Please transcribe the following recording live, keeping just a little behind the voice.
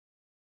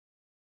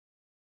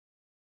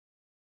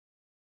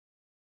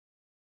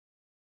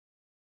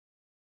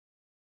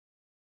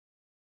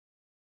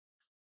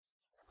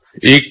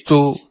एक तो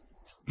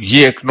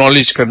ये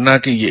एक्नॉलेज करना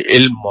कि ये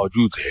इल्म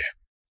मौजूद है,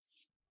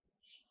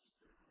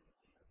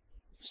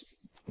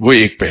 वो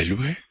एक पहलू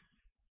है।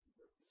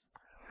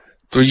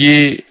 तो ये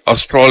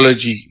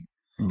एस्ट्रोलॉजी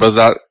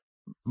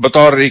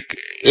बतौर एक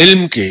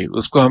इल्म के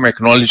उसको हम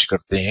एक्नॉलेज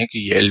करते हैं कि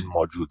ये इल्म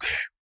मौजूद है,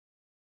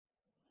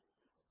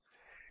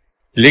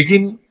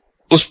 लेकिन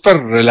उस पर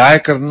रिलाय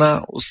करना,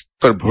 उस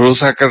पर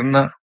भरोसा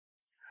करना,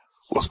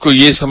 उसको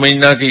ये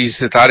समझना कि ये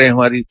सितारे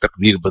हमारी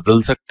तकदीर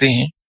बदल सकते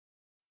हैं,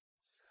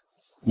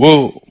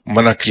 वो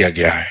मना किया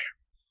गया है।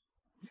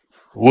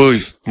 वो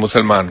इस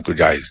मुसलमान को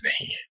जायज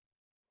नहीं है,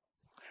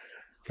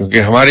 क्योंकि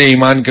हमारे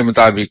ईमान के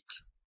मुताबिक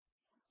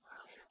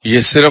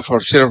ये सिर्फ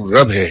और सिर्फ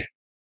रब है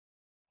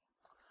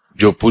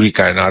जो पूरी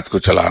कायनात को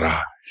चला रहा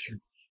है।